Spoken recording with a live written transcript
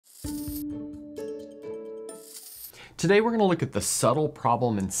Today we're going to look at the subtle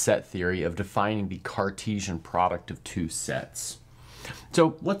problem in set theory of defining the Cartesian product of two sets.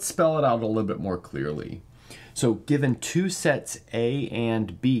 So let's spell it out a little bit more clearly. So given two sets A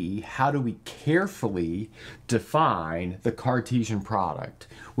and B, how do we carefully define the Cartesian product,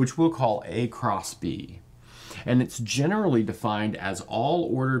 which we'll call A cross B? And it's generally defined as all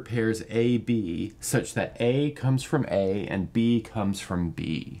ordered pairs AB such that A comes from A and B comes from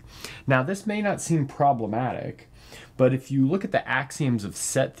B. Now this may not seem problematic, but if you look at the axioms of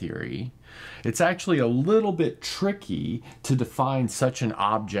set theory, it's actually a little bit tricky to define such an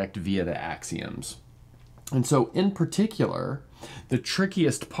object via the axioms. And so in particular, the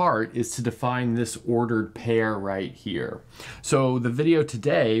trickiest part is to define this ordered pair right here. So the video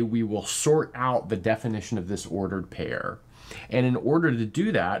today, we will sort out the definition of this ordered pair. And in order to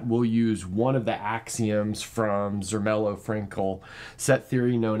do that, we'll use one of the axioms from Zermelo-Fraenkel set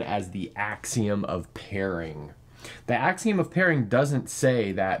theory known as the Axiom of Pairing. The Axiom of Pairing doesn't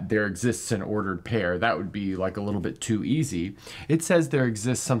say that there exists an ordered pair. That would be like a little bit too easy. It says there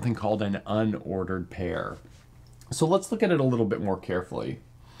exists something called an unordered pair. So let's look at it a little bit more carefully.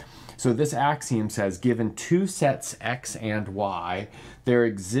 So this axiom says, given two sets X and Y, there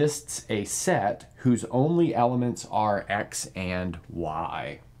exists a set whose only elements are X and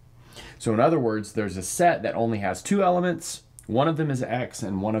Y. So in other words, there's a set that only has two elements. One of them is X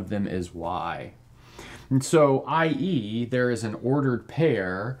and one of them is Y. And so, i.e., there is an ordered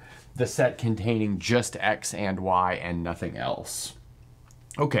pair, the set containing just X and Y and nothing else.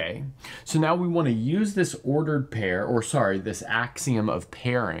 Okay, so now we want to use this ordered pair, or sorry, this axiom of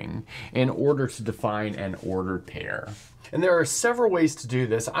pairing in order to define an ordered pair. And there are several ways to do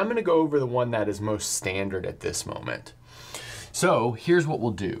this. I'm going to go over the one that is most standard at this moment. So here's what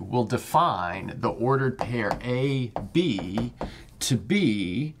we'll do. We'll define the ordered pair AB to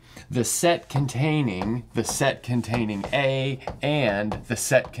be the set containing A and the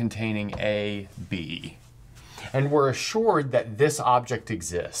set containing AB. And we're assured that this object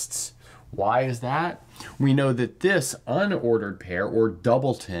exists. Why is that? We know that this unordered pair, or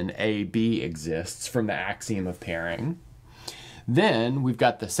doubleton AB, exists from the axiom of pairing. Then we've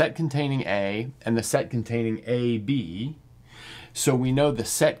got the set containing A and the set containing AB. So we know the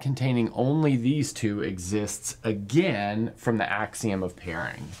set containing only these two exists again from the axiom of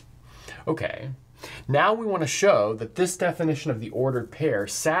pairing. Okay, now we want to show that this definition of the ordered pair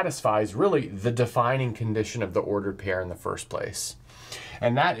satisfies really the defining condition of the ordered pair in the first place.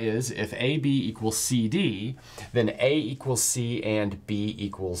 And that is, if AB equals CD, then A equals C and B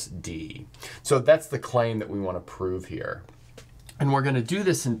equals D. So that's the claim that we want to prove here. And we're going to do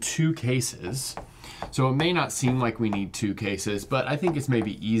this in two cases. So it may not seem like we need two cases, but I think it's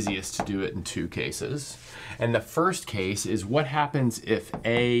maybe easiest to do it in two cases. And the first case is what happens if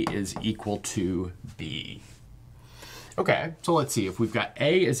A is equal to B. Okay, so let's see. If we've got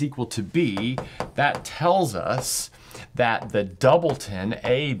A is equal to B, that tells us that the doubleton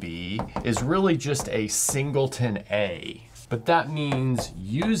AB is really just a singleton A. But that means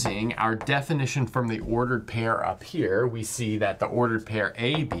using our definition from the ordered pair up here, we see that the ordered pair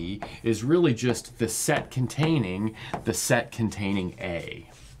AB is really just the set containing A.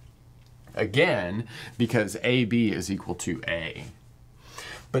 Again, because AB is equal to A.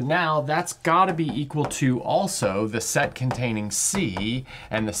 But now that's got to be equal to also the set containing C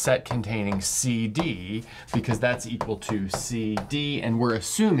and the set containing CD, because that's equal to CD, and we're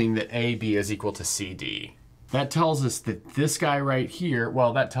assuming that AB is equal to CD. That tells us that this guy right here,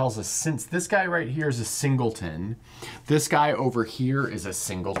 well, that tells us since this guy right here is a singleton, this guy over here is a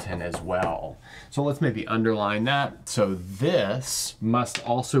singleton as well. So let's maybe underline that. So this must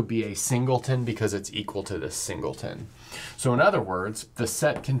also be a singleton because it's equal to this singleton. So in other words, the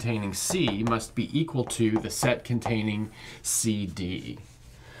set containing C must be equal to the set containing CD,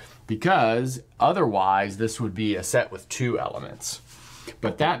 because otherwise this would be a set with two elements.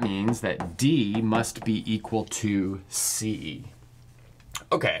 But that means that D must be equal to C.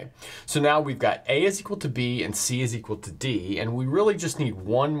 Okay, so now we've got A is equal to B and C is equal to D, and we really just need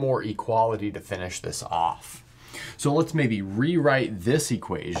one more equality to finish this off. So let's maybe rewrite this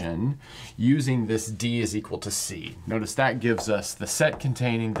equation using this D is equal to C. Notice that gives us the set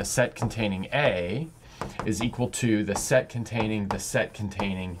containing A is equal to the set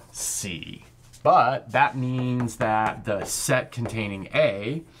containing C. But that means that the set containing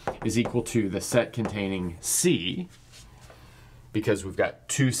A is equal to the set containing C, because we've got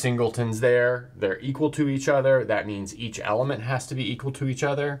two singletons there. They're equal to each other. That means each element has to be equal to each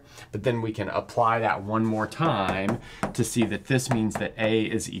other. But then we can apply that one more time to see that this means that A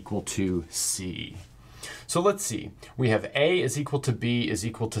is equal to C. So let's see. We have A is equal to B is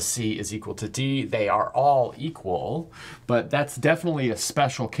equal to C is equal to D. They are all equal, but that's definitely a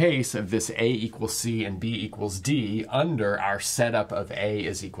special case of this A equals C and B equals D under our setup of A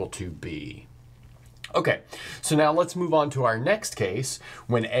is equal to B. Okay, so now let's move on to our next case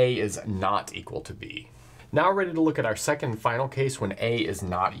when A is not equal to B. Now we're ready to look at our second and final case when A is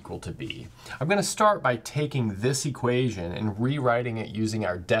not equal to B. I'm going to start by taking this equation and rewriting it using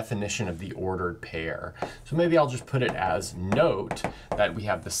our definition of the ordered pair. So maybe I'll just put it as note that we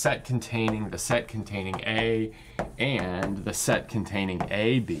have the set containing A and the set containing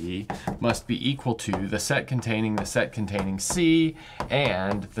AB must be equal to the set containing C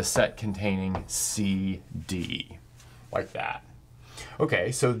and the set containing CD, like that.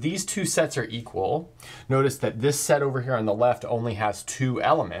 Okay, so these two sets are equal. Notice that this set over here on the left only has two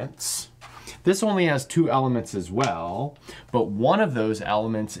elements. This only has two elements as well, but one of those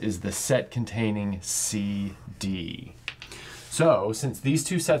elements is the set containing CD. So since these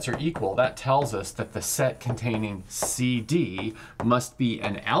two sets are equal, that tells us that the set containing CD must be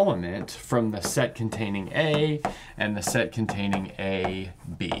an element from the set containing A and the set containing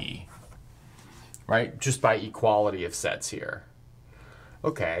AB, right? Just by equality of sets here.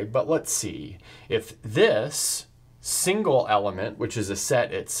 Okay, but let's see. If this single element, which is a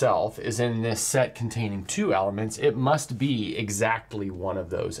set itself, is in this set containing two elements, it must be exactly one of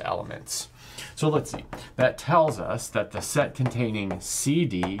those elements. So let's see. That tells us that the set containing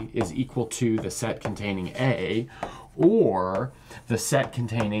CD is equal to the set containing A, or the set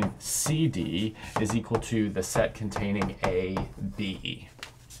containing CD is equal to the set containing AB.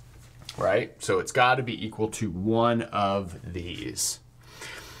 Right? So it's got to be equal to one of these.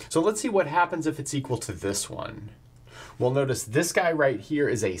 So let's see what happens if it's equal to this one. Well, notice this guy right here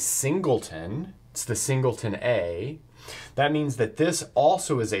is a singleton. It's the singleton A. That means that this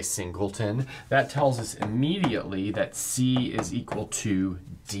also is a singleton. That tells us immediately that C is equal to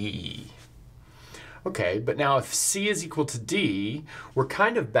D. Okay, but now if C is equal to D, we're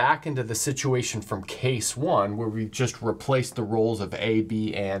kind of back into the situation from case one where we've just replaced the roles of A,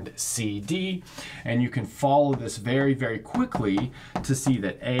 B, and C, D. And you can follow this very, very quickly to see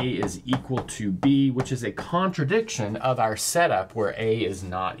that A is equal to B, which is a contradiction of our setup where A is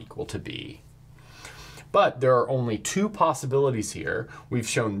not equal to B. But there are only two possibilities here. We've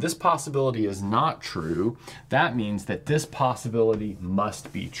shown this possibility is not true. That means that this possibility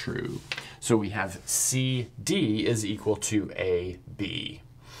must be true. So we have CD is equal to AB.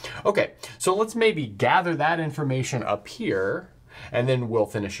 Okay, so let's maybe gather that information up here and then we'll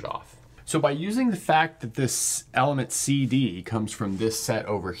finish it off. So by using the fact that this element CD comes from this set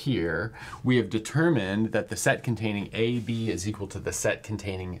over here, we have determined that the set containing AB is equal to the set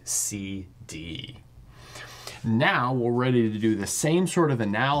containing CD. Now we're ready to do the same sort of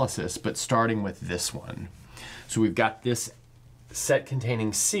analysis, but starting with this one. So we've got this set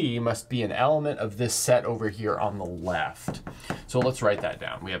containing C must be an element of this set over here on the left. So let's write that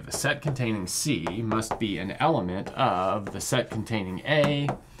down. We have the set containing C must be an element of the set containing A,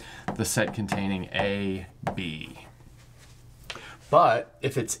 the set containing AB. But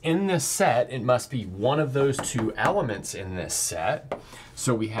if it's in this set, it must be one of those two elements in this set.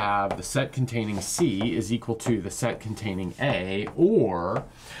 So we have the set containing C is equal to the set containing A, or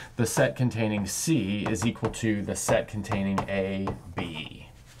the set containing C is equal to the set containing AB.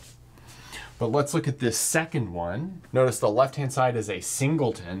 But let's look at this second one. Notice the left-hand side is a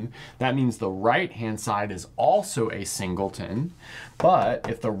singleton. That means the right-hand side is also a singleton. But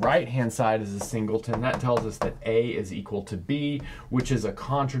if the right-hand side is a singleton, that tells us that A is equal to B, which is a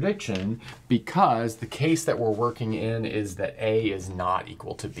contradiction because the case that we're working in is that A is not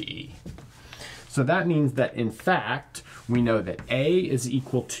equal to B. So that means that, in fact, we know that A is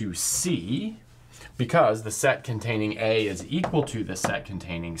equal to C, because the set containing A is equal to the set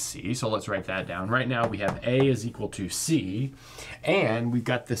containing C. So let's write that down. Right now we have A is equal to C, and we've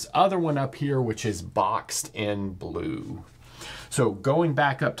got this other one up here which is boxed in blue. So going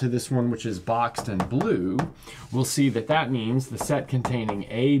back up to this one which is boxed in blue, we'll see that that means the set containing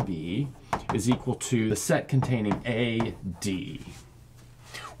AB is equal to the set containing AD,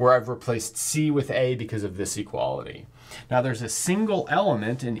 where I've replaced C with A because of this equality. Now there's a single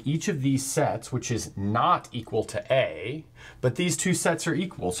element in each of these sets which is not equal to A, but these two sets are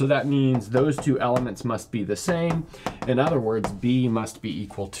equal. So that means those two elements must be the same. In other words, B must be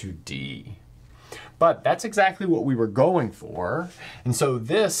equal to D. But that's exactly what we were going for. And so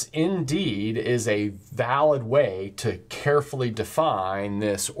this indeed is a valid way to carefully define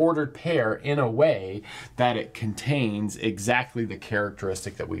this ordered pair in a way that it contains exactly the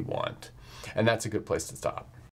characteristic that we want. And that's a good place to stop.